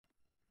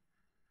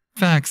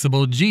facts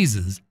about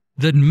Jesus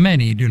that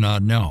many do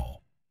not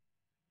know.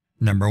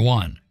 Number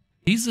 1.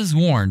 Jesus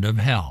warned of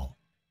hell.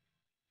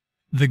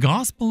 The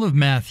Gospel of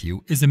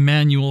Matthew is a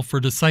manual for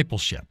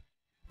discipleship,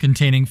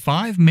 containing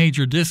 5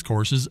 major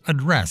discourses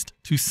addressed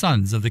to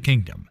sons of the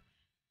kingdom.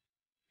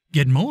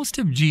 Yet most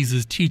of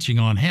Jesus' teaching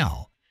on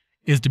hell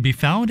is to be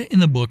found in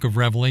the book of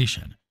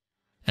Revelation,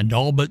 and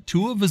all but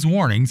 2 of his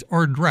warnings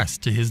are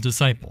addressed to his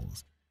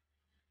disciples.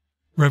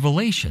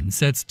 Revelation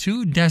sets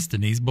 2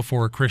 destinies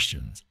before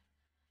Christians.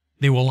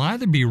 They will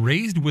either be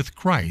raised with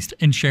Christ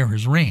and share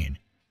his reign,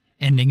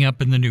 ending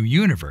up in the new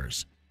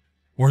universe,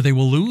 or they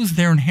will lose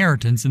their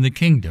inheritance in the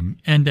kingdom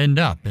and end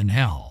up in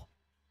hell.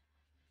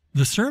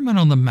 The Sermon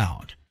on the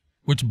Mount,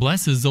 which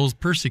blesses those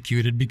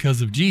persecuted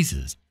because of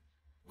Jesus,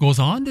 goes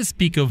on to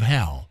speak of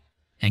hell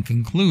and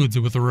concludes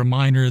with a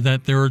reminder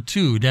that there are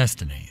 2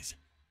 destinies.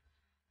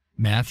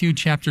 Matthew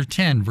chapter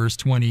 10, verse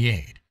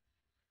 28.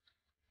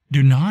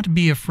 Do not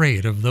be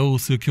afraid of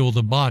those who kill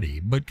the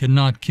body but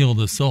cannot kill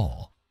the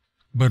soul,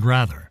 but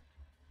rather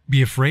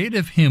be afraid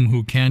of him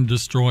who can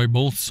destroy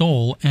both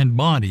soul and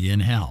body in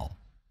hell.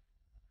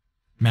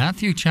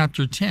 Matthew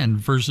chapter 10,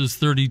 verses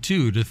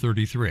 32 to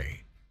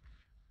 33.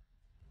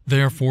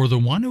 Therefore the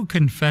one who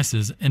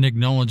confesses and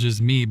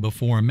acknowledges me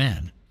before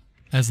men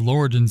as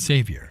Lord and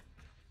Savior,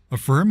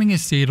 affirming a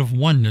state of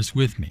oneness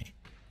with me,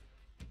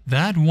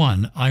 that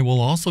one I will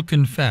also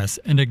confess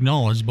and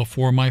acknowledge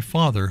before my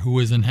Father who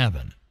is in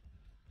heaven.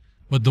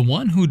 But the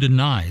one who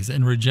denies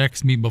and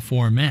rejects me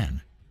before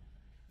men,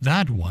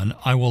 that one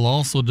I will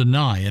also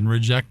deny and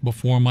reject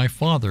before my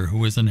Father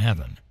who is in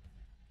heaven.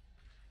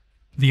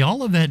 The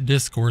Olivet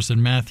Discourse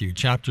in Matthew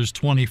chapters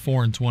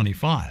 24 and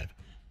 25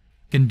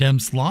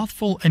 condemns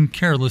slothful and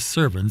careless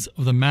servants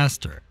of the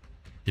Master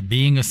to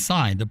being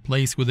assigned a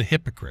place with the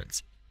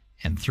hypocrites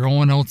and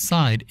thrown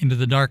outside into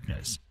the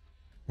darkness,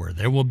 where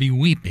there will be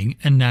weeping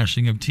and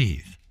gnashing of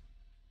teeth.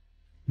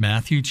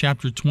 Matthew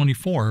chapter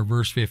 24,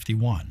 verse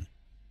 51.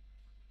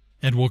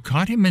 And will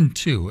cut him in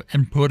 2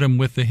 and put him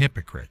with the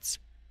hypocrites.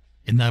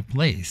 In that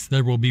place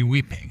there will be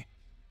weeping,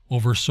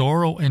 over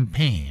sorrow and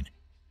pain,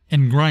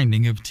 and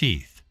grinding of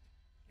teeth,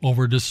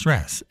 over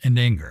distress and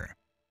anger.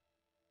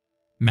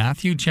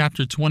 Matthew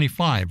chapter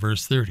 25,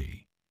 verse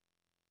 30.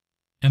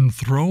 And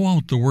throw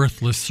out the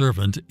worthless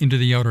servant into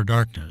the outer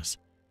darkness,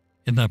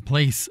 in that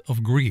place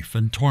of grief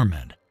and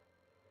torment.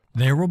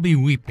 There will be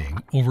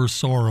weeping over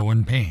sorrow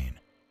and pain,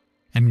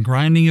 and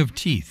grinding of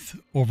teeth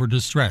over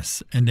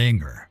distress and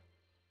anger.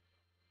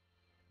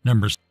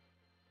 Number 6.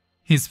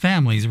 His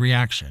family's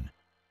reaction.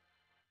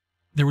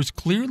 There was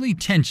clearly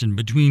tension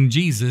between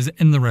Jesus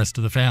and the rest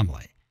of the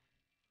family.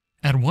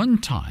 At one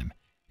time,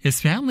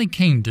 his family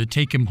came to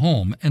take him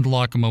home and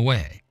lock him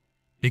away,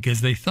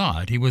 because they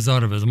thought he was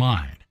out of his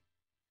mind.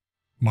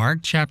 Mark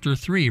chapter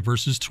 3,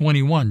 verses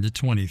 21 to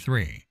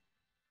 23.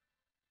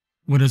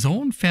 When his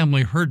own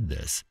family heard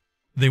this,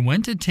 they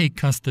went to take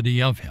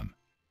custody of him,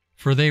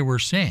 for they were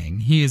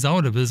saying he is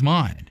out of his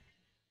mind.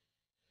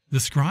 The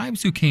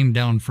scribes who came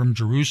down from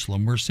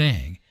Jerusalem were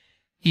saying,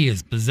 he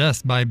is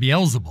possessed by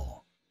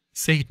Beelzebul,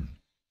 Satan,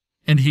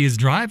 and he is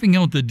driving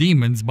out the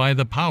demons by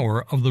the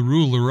power of the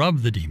ruler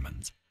of the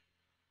demons.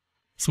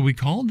 So he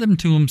called them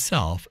to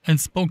himself and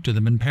spoke to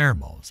them in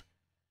parables.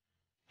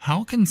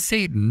 How can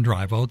Satan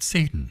drive out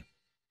Satan?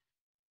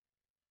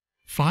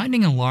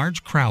 Finding a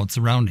large crowd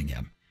surrounding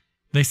him,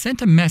 they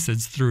sent a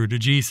message through to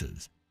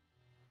Jesus.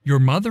 Your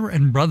mother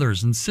and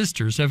brothers and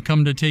sisters have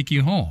come to take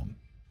you home.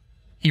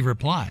 He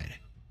replied,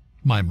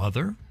 My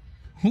mother?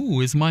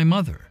 Who is my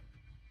mother?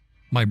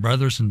 My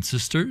brothers and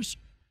sisters?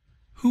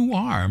 Who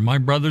are my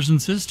brothers and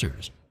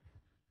sisters?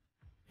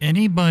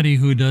 Anybody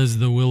who does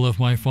the will of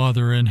my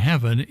Father in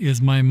heaven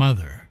is my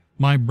mother,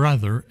 my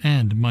brother,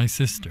 and my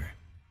sister.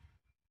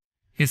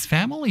 His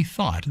family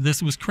thought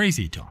this was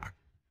crazy talk,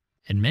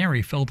 and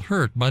Mary felt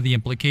hurt by the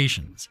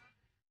implications.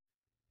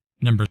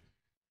 Number 3.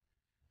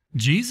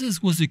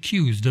 Jesus was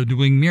accused of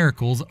doing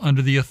miracles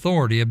under the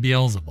authority of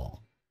Beelzebul.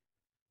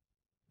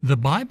 The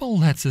Bible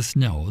lets us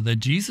know that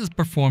Jesus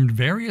performed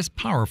various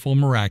powerful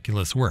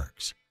miraculous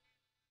works.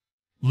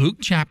 Luke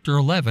chapter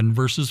 11,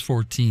 verses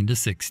 14 to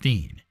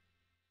 16.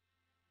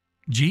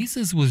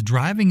 Jesus was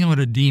driving out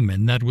a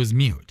demon that was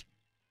mute.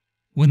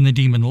 When the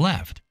demon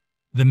left,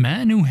 the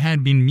man who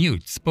had been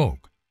mute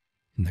spoke,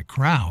 and the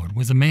crowd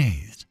was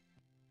amazed.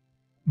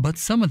 But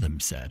some of them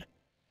said,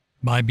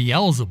 By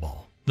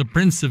Beelzebul, the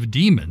prince of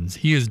demons,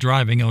 he is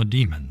driving out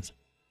demons.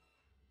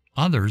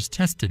 Others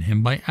tested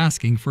him by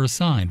asking for a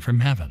sign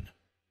from heaven.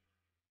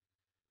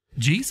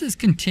 Jesus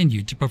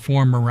continued to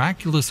perform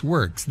miraculous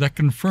works that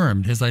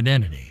confirmed his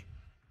identity.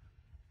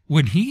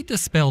 When he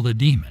dispelled a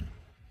demon,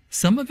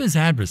 some of his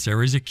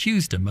adversaries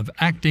accused him of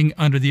acting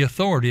under the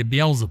authority of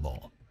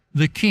Beelzebul,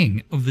 the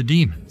king of the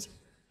demons,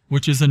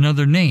 which is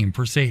another name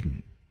for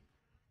Satan.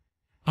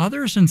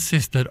 Others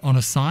insisted on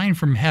a sign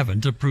from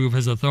heaven to prove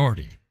his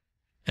authority,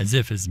 as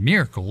if his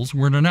miracles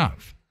weren't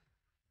enough.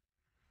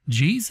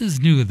 Jesus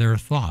knew their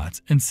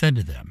thoughts and said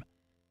to them,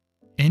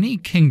 Any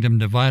kingdom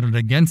divided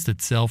against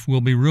itself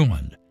will be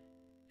ruined,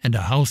 and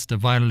a house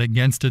divided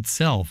against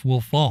itself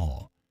will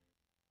fall.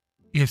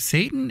 If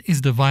Satan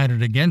is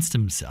divided against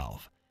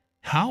himself,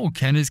 how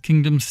can his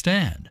kingdom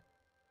stand?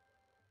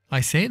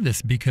 I say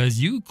this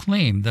because you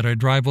claim that I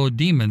drive out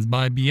demons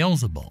by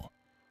Beelzebul.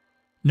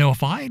 Now,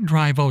 if I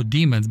drive out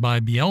demons by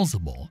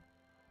Beelzebul,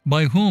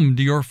 by whom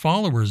do your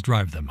followers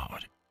drive them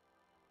out?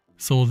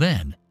 So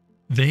then,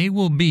 they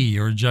will be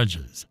your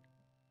judges.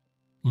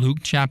 Luke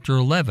chapter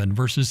 11,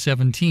 verses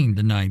 17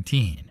 to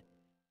 19.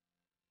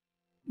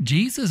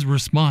 Jesus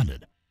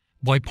responded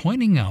by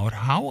pointing out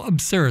how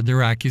absurd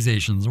their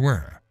accusations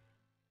were.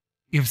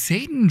 If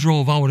Satan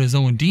drove out his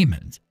own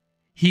demons,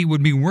 he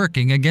would be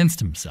working against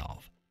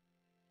himself.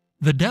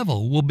 The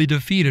devil will be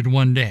defeated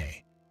one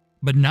day,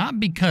 but not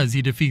because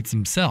he defeats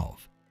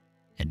himself,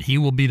 and he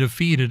will be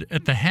defeated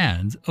at the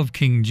hands of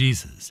King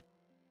Jesus.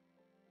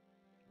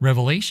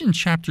 Revelation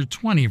chapter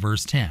 20,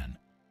 verse 10.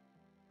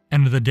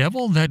 And the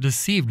devil that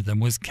deceived them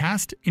was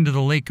cast into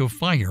the lake of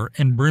fire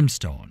and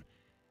brimstone,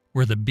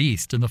 where the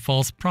beast and the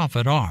false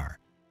prophet are,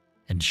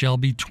 and shall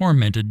be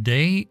tormented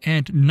day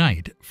and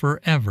night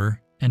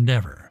forever and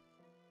ever.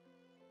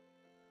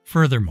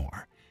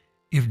 Furthermore,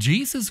 if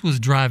Jesus was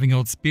driving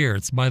out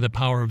spirits by the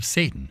power of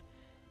Satan,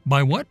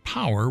 by what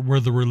power were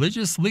the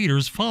religious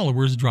leaders'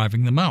 followers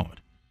driving them out?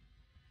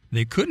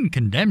 They couldn't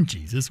condemn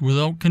Jesus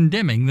without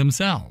condemning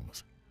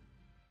themselves.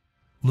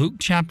 Luke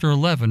chapter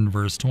 11,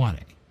 verse 20.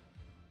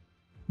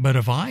 But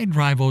if I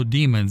drive out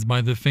demons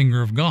by the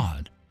finger of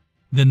God,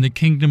 then the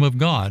kingdom of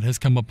God has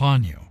come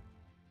upon you.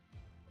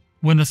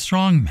 When a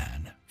strong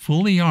man,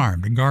 fully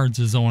armed, guards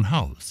his own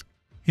house,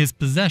 his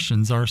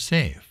possessions are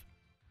safe.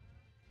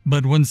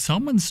 But when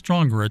someone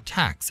stronger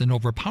attacks and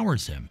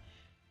overpowers him,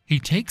 he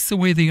takes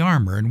away the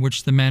armor in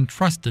which the man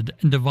trusted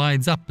and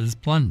divides up his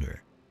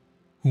plunder.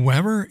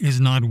 Whoever is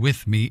not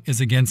with me is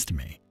against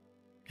me,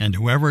 and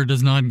whoever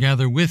does not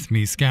gather with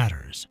me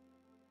scatters.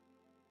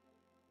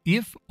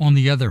 If, on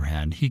the other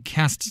hand, he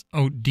casts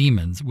out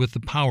demons with the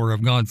power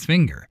of God's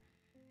finger,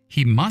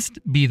 he must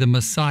be the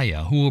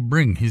Messiah who will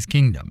bring his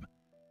kingdom.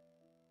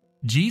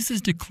 Jesus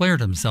declared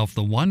himself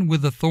the one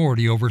with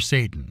authority over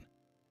Satan,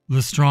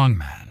 the strong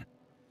man.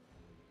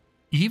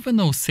 Even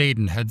though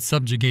Satan had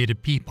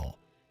subjugated people,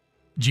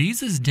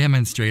 Jesus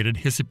demonstrated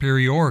his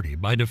superiority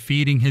by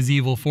defeating his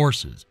evil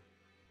forces,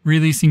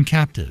 releasing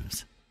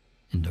captives,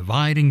 and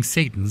dividing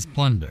Satan's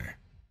plunder.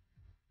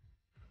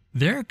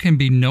 There can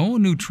be no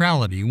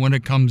neutrality when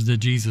it comes to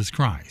Jesus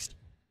Christ.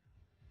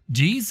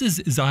 Jesus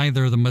is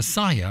either the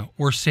Messiah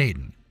or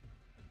Satan,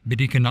 but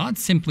he cannot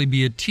simply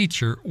be a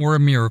teacher or a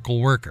miracle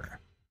worker.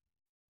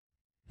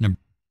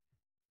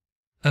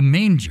 A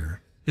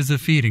manger is a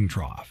feeding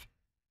trough.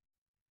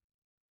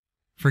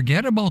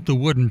 Forget about the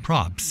wooden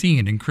prop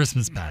seen in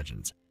Christmas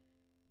pageants.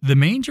 The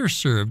manger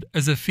served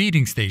as a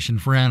feeding station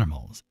for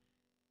animals.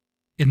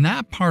 In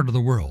that part of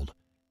the world,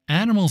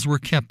 animals were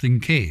kept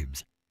in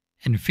caves,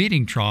 and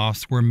feeding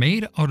troughs were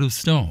made out of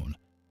stone.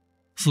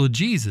 So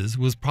Jesus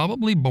was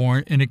probably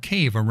born in a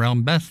cave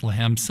around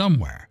Bethlehem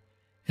somewhere,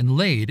 and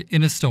laid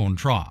in a stone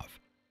trough.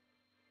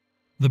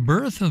 The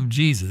birth of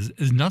Jesus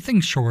is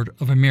nothing short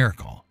of a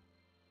miracle.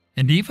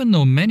 And even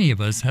though many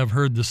of us have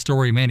heard the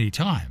story many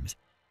times,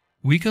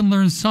 we can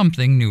learn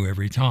something new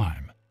every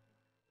time.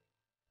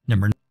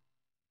 Number 9.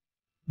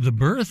 The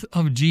birth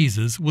of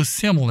Jesus was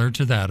similar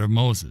to that of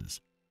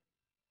Moses.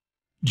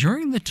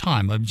 During the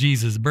time of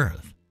Jesus'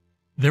 birth,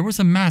 there was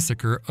a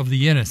massacre of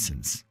the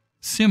innocents,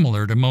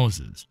 similar to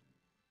Moses.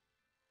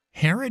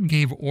 Herod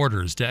gave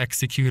orders to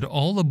execute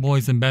all the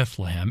boys in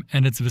Bethlehem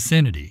and its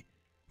vicinity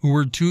who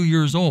were 2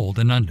 years old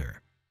and under,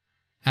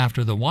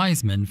 after the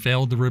wise men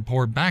failed to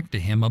report back to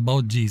him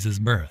about Jesus'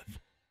 birth.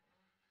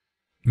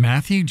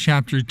 Matthew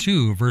chapter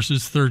 2,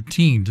 verses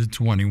 13 to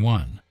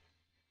 21.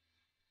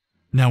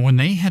 Now when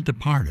they had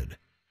departed,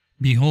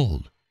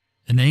 behold,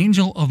 an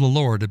angel of the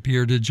Lord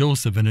appeared to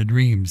Joseph in a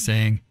dream,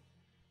 saying,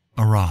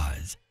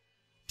 Arise,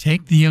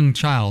 take the young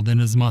child and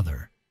his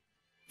mother,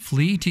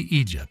 flee to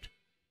Egypt,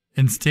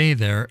 and stay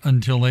there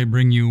until I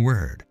bring you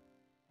word,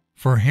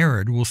 for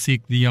Herod will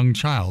seek the young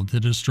child to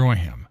destroy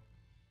him.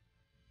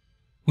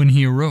 When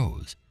he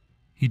arose,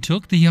 he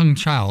took the young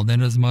child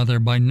and his mother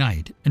by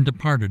night and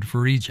departed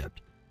for Egypt,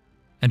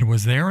 and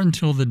was there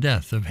until the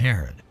death of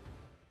Herod,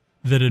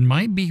 that it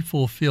might be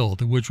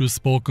fulfilled which was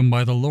spoken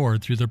by the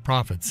Lord through the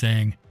prophet,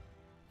 saying,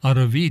 Out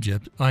of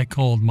Egypt I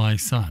called my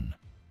son.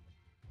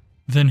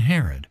 Then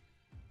Herod,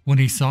 when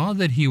he saw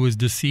that he was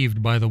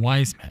deceived by the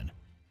wise men,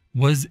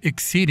 was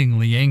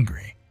exceedingly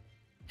angry,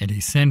 and he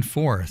sent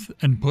forth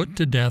and put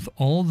to death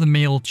all the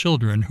male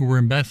children who were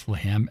in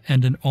Bethlehem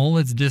and in all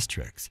its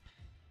districts,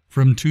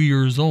 from 2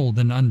 years old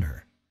and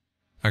under,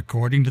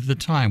 according to the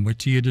time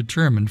which he had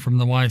determined from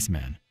the wise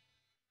men.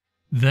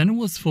 Then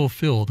was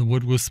fulfilled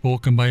what was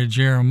spoken by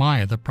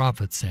Jeremiah the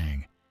prophet,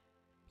 saying,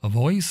 A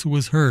voice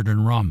was heard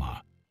in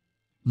Ramah,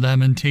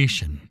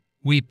 lamentation,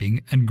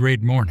 weeping, and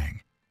great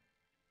mourning.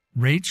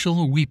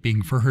 Rachel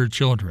weeping for her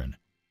children,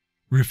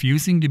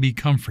 refusing to be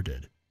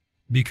comforted,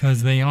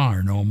 because they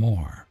are no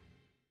more.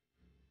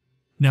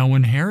 Now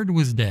when Herod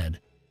was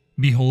dead,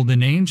 behold,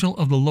 an angel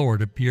of the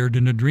Lord appeared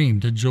in a dream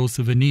to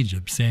Joseph in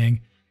Egypt,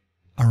 saying,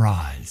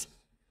 Arise,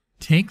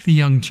 Take the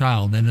young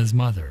child and his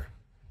mother,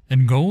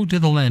 and go to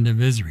the land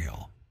of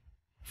Israel,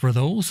 for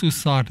those who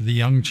sought the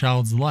young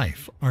child's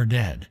life are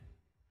dead."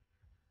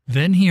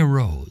 Then he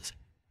arose,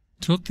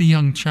 took the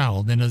young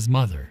child and his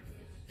mother,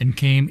 and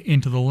came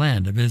into the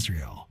land of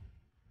Israel.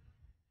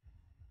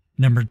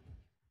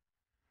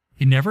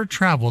 He never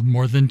traveled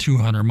more than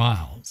 200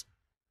 miles.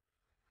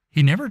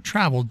 He never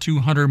traveled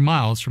 200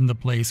 miles from the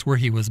place where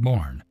he was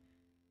born.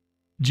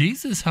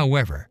 Jesus,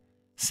 however,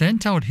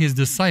 sent out his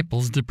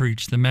disciples to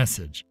preach the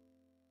message.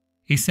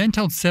 He sent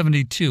out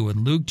 72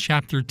 in Luke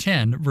chapter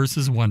 10,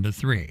 verses 1 to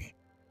 3.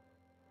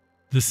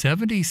 The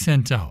 70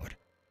 sent out.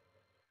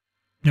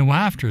 Now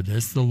after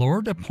this the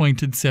Lord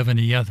appointed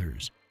 70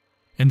 others,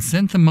 and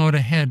sent them out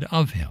ahead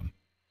of him,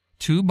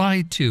 2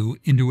 by 2,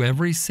 into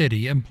every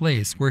city and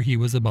place where he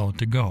was about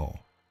to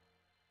go.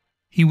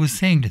 He was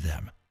saying to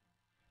them,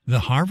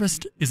 "The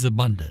harvest is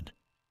abundant,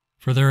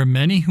 for there are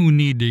many who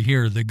need to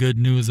hear the good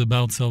news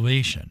about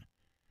salvation,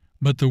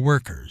 but the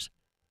workers,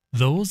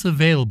 those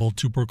available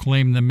to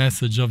proclaim the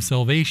message of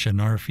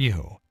salvation, are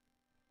few.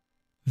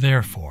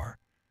 Therefore,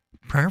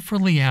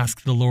 prayerfully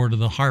ask the Lord of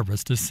the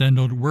harvest to send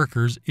out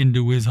workers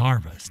into his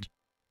harvest.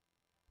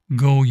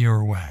 Go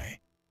your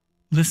way.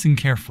 Listen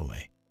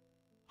carefully.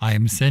 I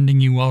am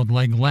sending you out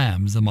like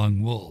lambs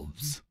among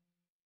wolves."